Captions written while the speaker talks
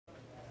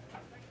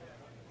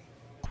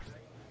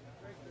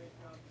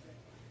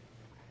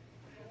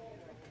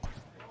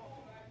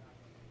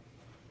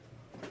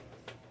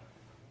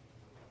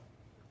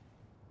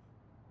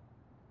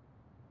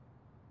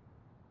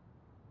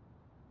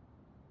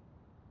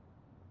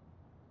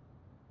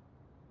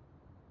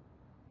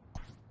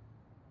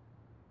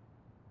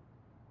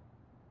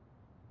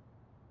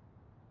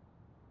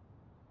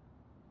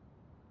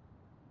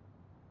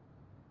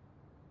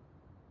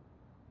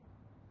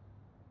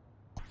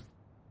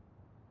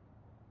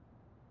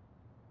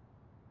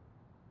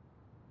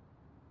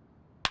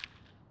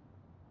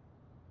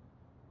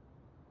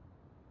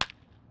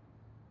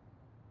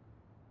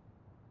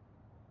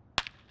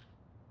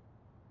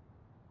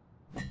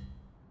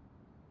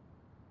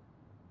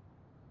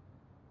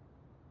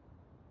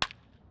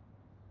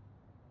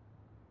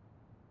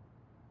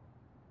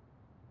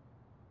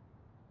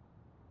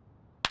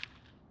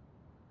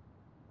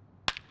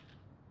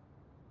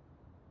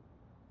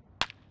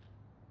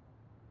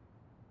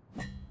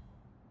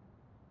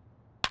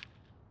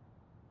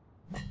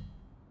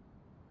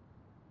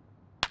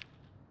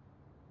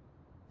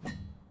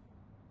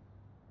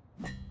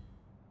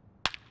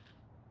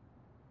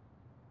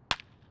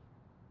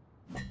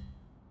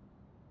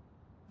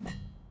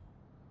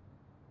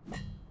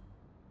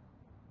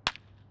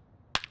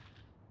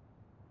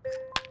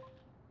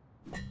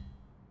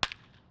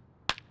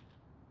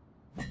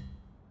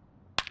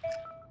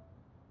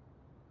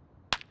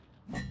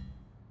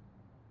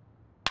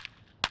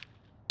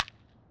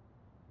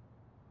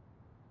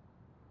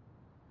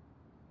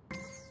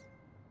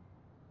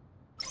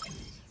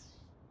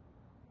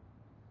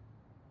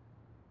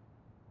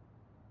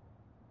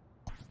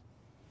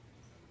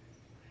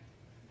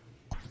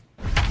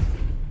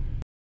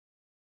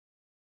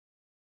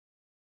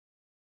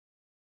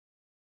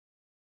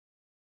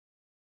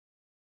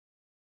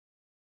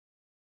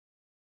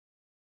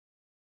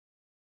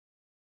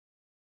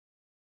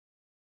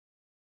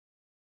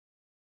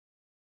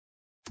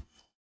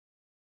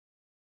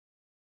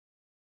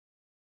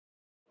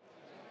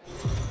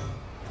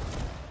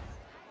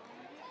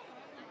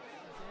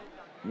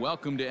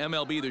Welcome to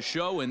MLB The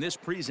Show and this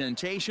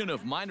presentation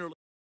of minor league.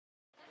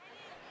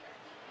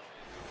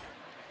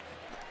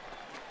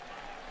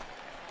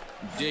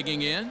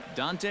 Digging in,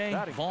 Dante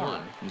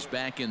Vaughn is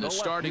back in the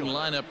starting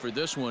lineup for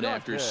this one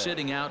after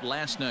sitting out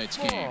last night's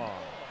game.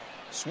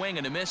 Swing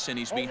and a miss, and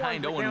he's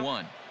behind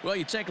 0-1. Well,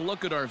 you take a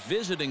look at our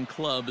visiting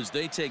club as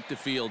they take the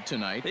field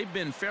tonight. They've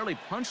been fairly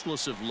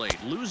punchless of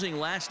late, losing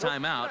last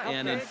time out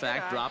and, in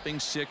fact, dropping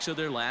 6 of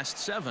their last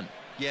 7.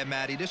 Yeah,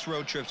 Matty, this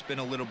road trip's been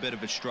a little bit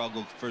of a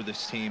struggle for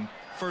this team.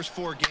 First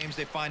 4 games,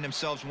 they find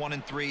themselves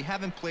 1-3,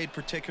 haven't played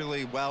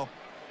particularly well.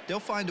 They'll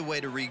find a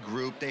way to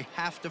regroup. They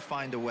have to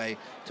find a way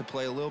to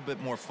play a little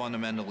bit more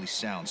fundamentally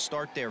sound.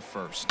 Start there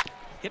first.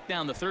 Hit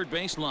down the third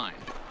baseline.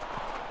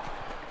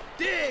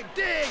 Dig,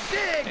 dig,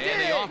 dig, dig!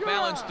 And the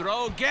off-balance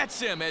throw gets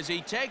him as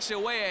he takes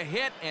away a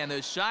hit, and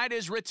the side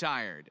is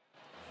retired.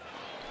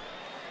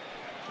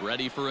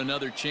 Ready for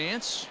another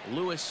chance?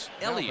 Lewis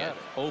Elliott,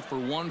 0 for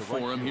 1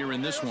 for him here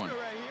in this one.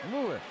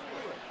 Lewis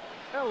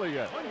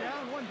Elliott.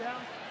 One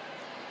down.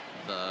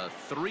 The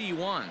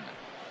 3-1.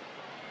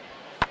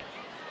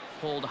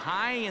 Pulled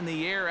high in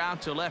the air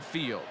out to left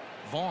field.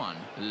 Vaughn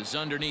is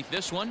underneath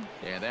this one,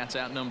 and that's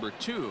out number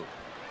 2.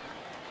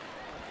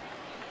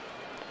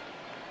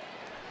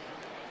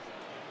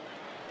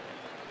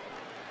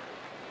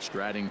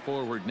 Striding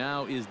forward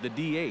now is the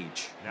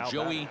DH,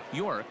 Joey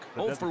York,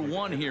 0 for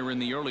 1 here in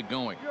the early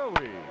going.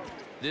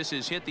 This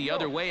is hit the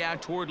other way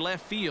out toward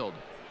left field.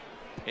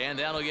 And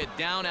that'll get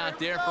down out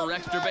there for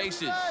extra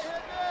bases.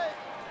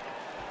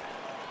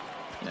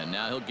 And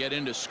now he'll get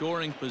into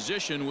scoring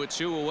position with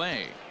 2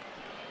 away.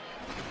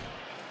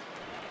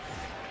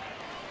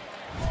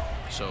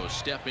 So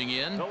stepping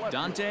in,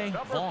 Dante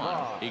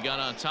Vaughn. He got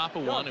on top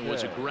of one and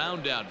was a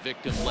ground out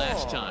victim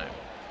last time.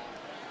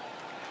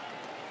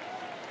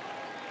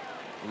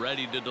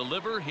 Ready to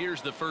deliver.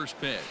 Here's the first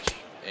pitch.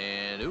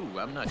 And, ooh,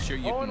 I'm not sure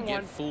you can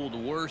get fooled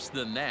worse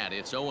than that.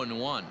 It's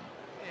 0-1.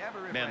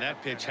 Man,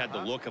 that pitch had the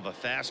look of a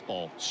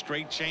fastball.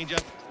 Straight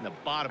changeup, and the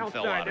bottom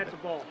fell out of it.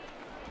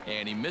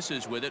 And he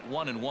misses with it,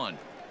 1-1.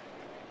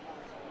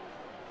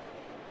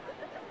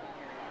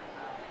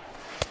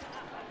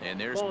 And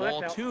there's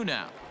ball 2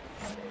 now.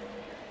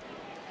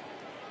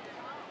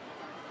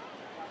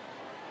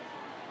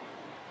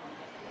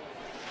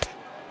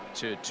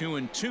 To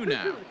 2-2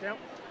 now.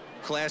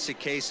 Classic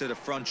case of the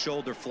front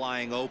shoulder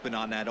flying open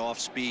on that off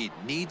speed.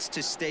 Needs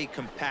to stay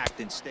compact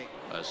and stay.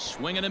 A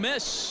swing and a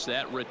miss.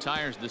 That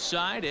retires the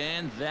side,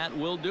 and that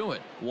will do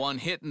it. 1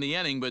 hit in the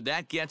inning, but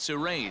that gets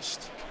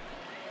erased.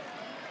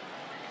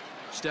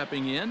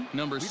 Stepping in,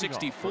 number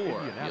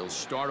 64. He'll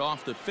start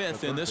off the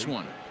 5th in this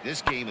one.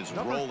 This game is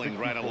rolling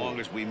right along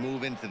as we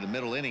move into the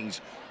middle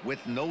innings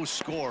with no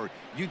score.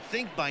 You'd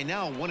think by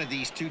now one of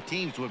these 2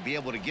 teams would be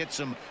able to get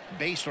some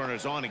base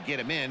runners on and get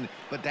them in,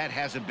 but that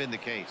hasn't been the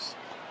case.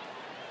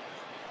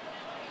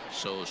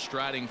 So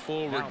striding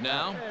forward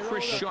now,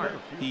 Chris Sharp.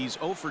 He's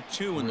 0 for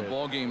 2 in the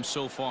ballgame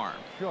so far.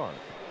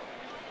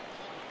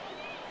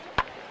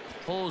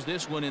 Pulls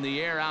this one in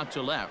the air out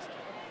to left.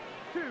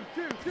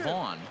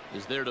 Vaughn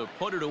is there to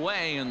put it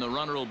away, and the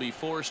runner will be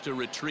forced to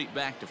retreat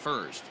back to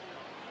first.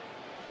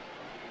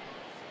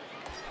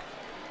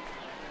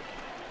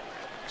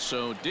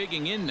 So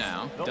digging in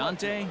now,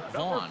 Dante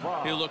Vaughn.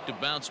 He'll look to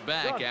bounce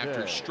back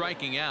after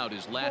striking out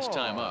his last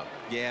time up.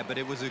 Yeah, but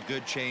it was a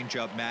good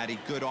changeup, Matty.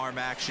 Good arm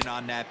action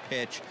on that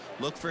pitch.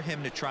 Look for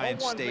him to try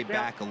and stay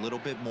back a little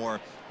bit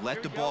more.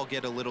 Let the ball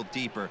get a little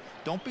deeper.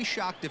 Don't be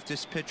shocked if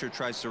this pitcher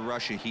tries to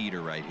rush a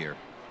heater right here.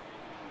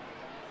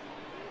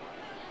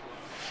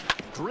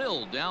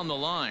 Drilled down the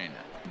line,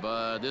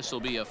 but this will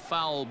be a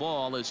foul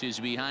ball as he's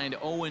behind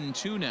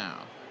 0-2 now.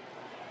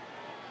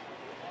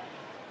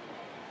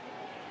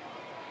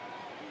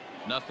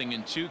 Nothing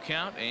in 2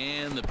 count,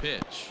 and the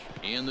pitch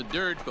in the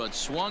dirt, but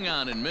swung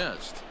on and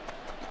missed.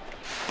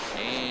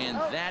 And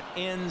that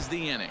ends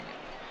the inning.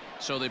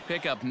 So they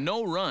pick up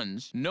no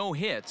runs, no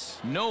hits,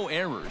 no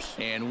errors,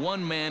 and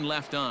 1 man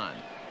left on.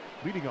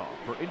 Leading off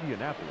for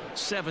Indianapolis.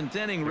 7th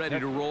inning ready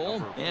to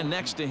roll, and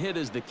next to hit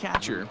is the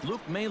catcher,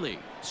 Luke Maile.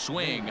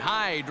 Swing,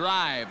 high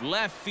drive,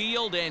 left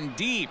field and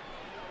deep.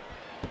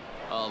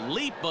 A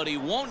leap, but he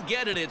won't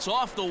get it. It's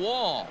off the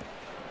wall.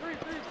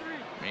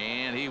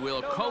 And he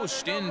will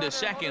coast into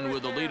second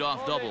with a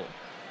leadoff double.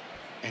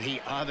 And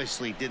he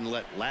obviously didn't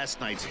let last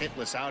night's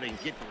hitless outing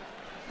get.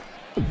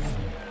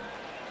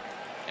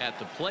 At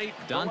the plate,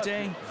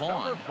 Dante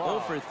Vaughn, 0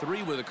 for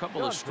 3 with a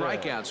couple of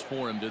strikeouts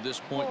for him to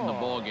this point in the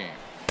ballgame.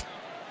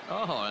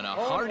 Oh, and a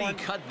hearty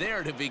cut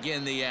there to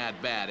begin the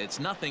at-bat. It's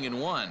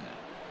 0-1.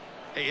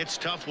 Hey, it's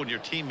tough when your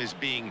team is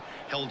being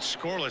held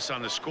scoreless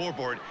on the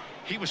scoreboard.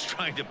 He was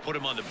trying to put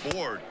him on the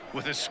board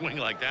with a swing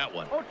like that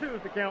one. 0-2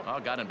 is the count. Oh,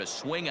 got him to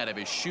swing out of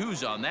his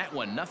shoes on that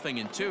one.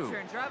 0-2.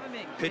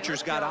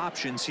 Pitcher's got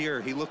options here.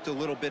 He looked a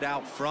little bit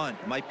out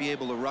front. Might be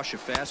able to rush a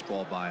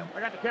fastball by him. I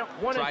got the count.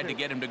 1-2. Tried to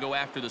get him to go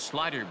after the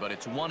slider, but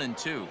it's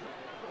 1-2. They need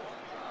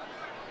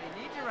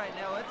you right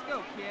now. Let's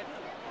go, kid.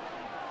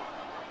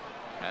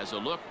 Has a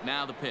look,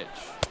 now the pitch.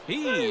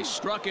 He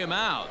struck him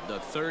out the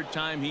 3rd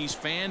time he's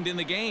fanned in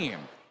the game.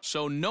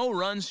 So no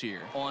runs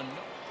here on.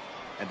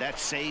 And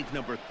that's save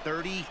number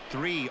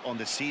 33 on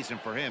the season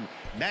for him,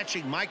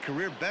 matching my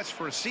career best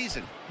for a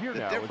season. Here the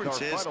now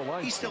difference is is our final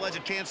he still has a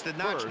chance to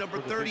notch First,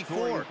 number for the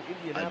 34.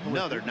 victorious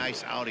Another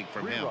nice outing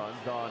from 3 him.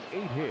 runs on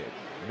 8 hits,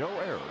 no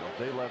errors.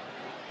 They left.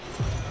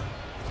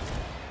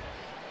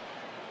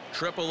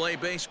 AAA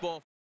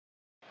baseball.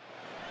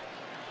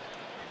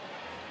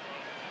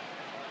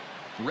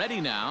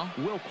 Ready now,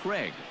 Will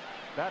Craig.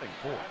 Batting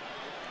fourth,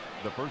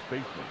 the first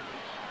baseman,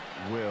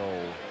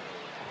 Will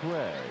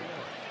Craig.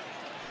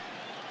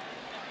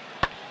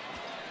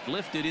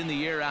 Lifted in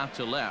the air out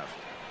to left.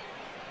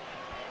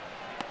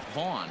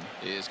 Vaughn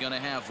is going to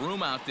have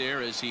room out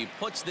there as he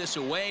puts this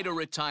away to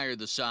retire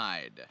the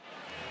side.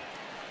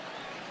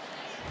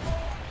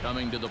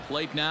 Coming to the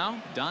plate now,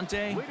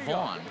 Dante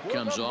Vaughn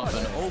comes off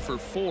an 0 for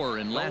 4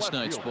 in last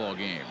night's ball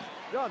game.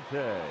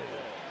 Dante.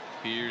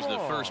 Here's the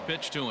first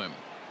pitch to him.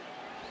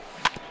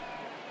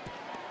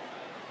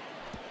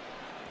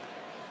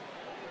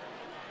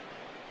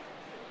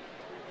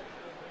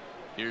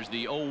 Here's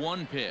the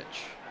 0-1 pitch.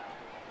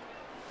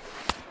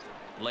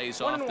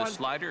 Lays off the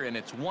slider, and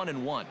it's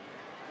 1-1.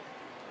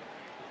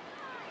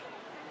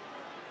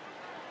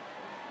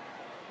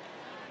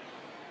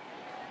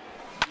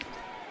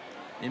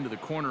 Into the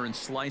corner and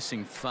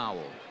slicing foul.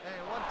 Hey,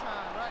 one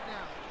time, right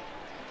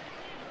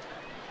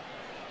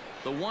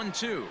now. The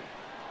 1-2.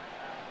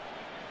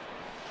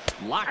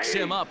 Locks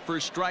him up for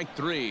strike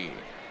 3.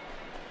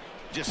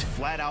 Just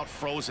flat out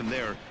froze him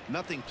there.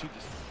 Nothing to.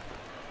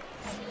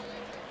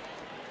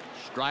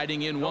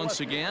 Striding in once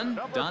again,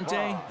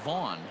 Dante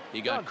Vaughn. He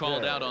got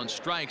called out on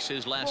strikes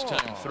his last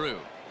time through.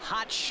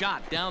 Hot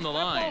shot down the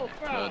line.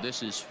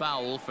 This is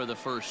foul for the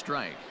first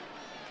strike.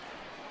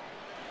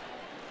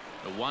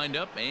 The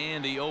windup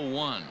and the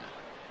 0-1.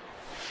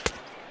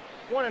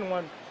 1-1.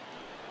 Yeah,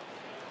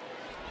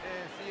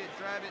 see it,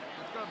 drive it.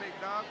 Let's go, big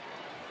dog.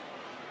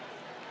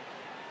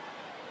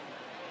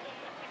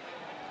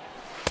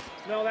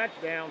 No,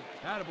 that's down.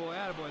 Attaboy,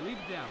 attaboy, leave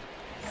it down.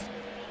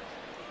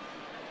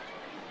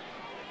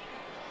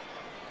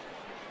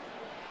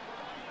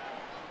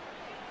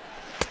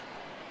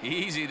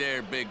 Easy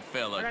there, big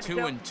fella.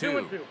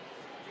 2-2.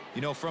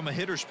 You know, from a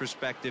hitter's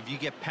perspective, you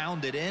get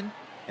pounded in,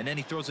 and then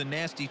he throws a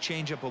nasty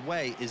changeup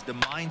away. Is the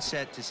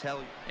mindset to tell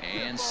you?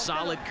 And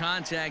solid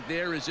contact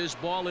there as this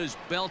ball is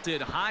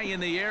belted high in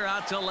the air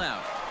out to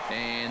left.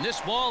 And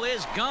this ball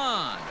is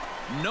gone.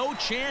 No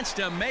chance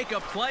to make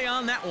a play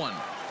on that one.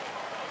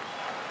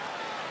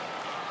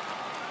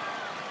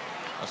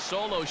 A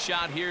solo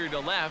shot here to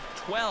left.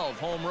 12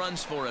 home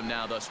runs for him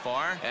now thus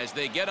far. As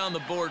they get on the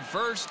board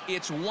first,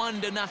 it's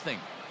 1-0.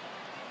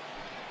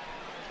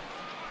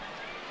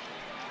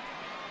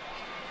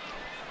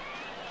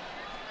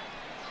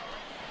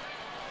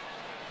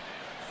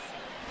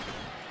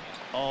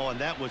 Oh, and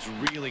that was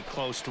really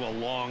close to a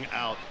long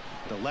out.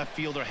 The left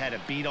fielder had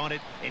a beat on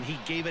it, and he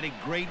gave it a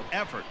great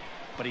effort,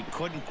 but he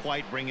couldn't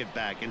quite bring it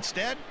back.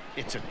 Instead,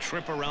 it's a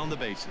trip around the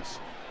bases.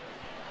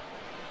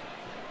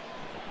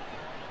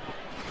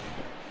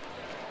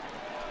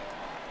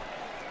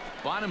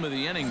 Bottom of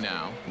the inning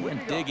now.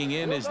 And digging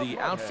in is the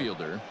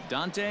outfielder,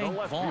 Dante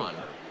Vaughn.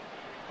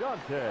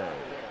 Dante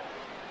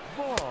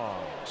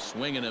Vaughn.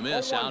 Swing and a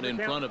miss out in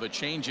front of a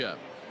changeup.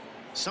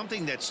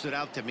 Something that stood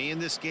out to me in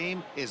this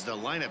game is the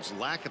lineup's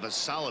lack of a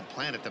solid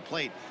plan at the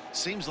plate.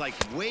 Seems like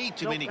way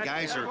too many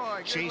guys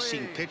are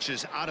chasing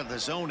pitches out of the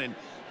zone and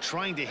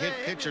trying to hit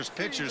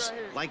pitchers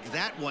like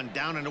that one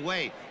down and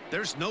away.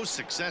 There's no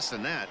success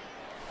in that.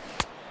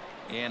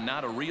 And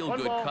not a real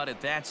good cut at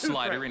that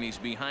slider, and he's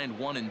behind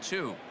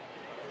 1-2.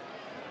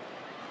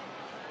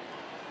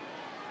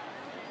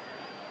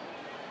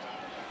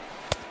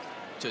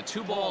 To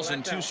 2 balls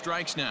and 2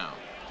 strikes now.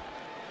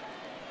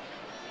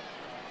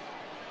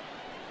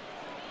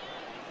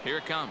 Here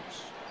it comes.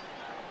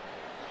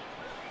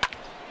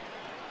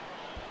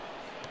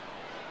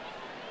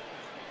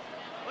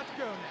 Let's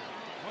go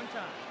now. One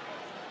time.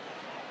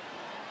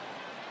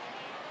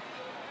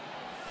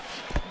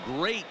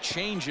 Great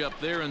changeup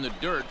there in the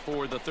dirt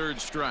for the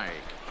 3rd strike.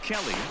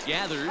 Kelly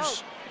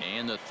gathers,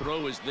 and the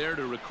throw is there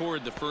to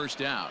record the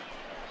first out.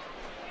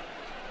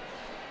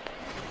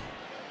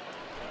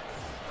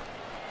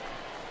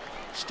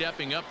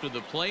 Stepping up to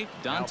the plate,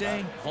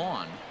 Dante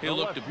Vaughn. He'll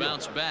look to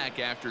bounce back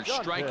after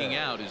striking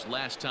out his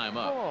last time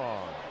up.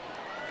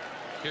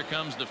 Here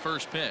comes the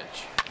first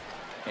pitch.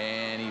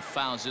 And he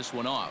fouls this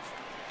one off.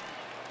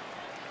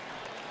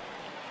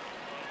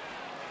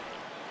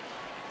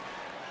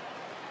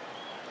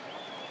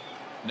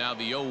 Now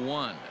the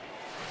 0-1.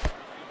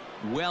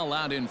 Well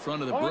out in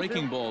front of the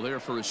breaking ball there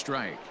for a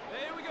strike.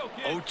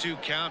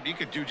 0-2 count. You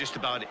could do just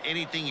about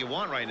anything you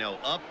want right now.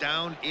 Up,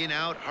 down, in,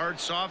 out, hard,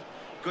 soft.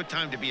 Good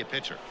time to be a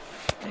pitcher.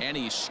 And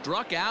he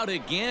struck out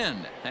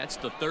again. That's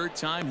the 3rd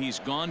time he's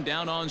gone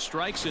down on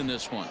strikes in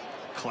this one.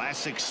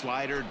 Classic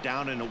slider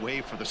down and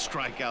away for the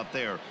strikeout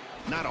there.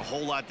 Not a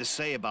whole lot to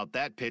say about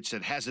that pitch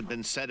that hasn't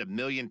been said a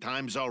million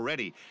times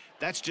already.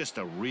 That's just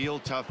a real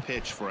tough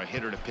pitch for a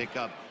hitter to pick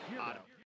up.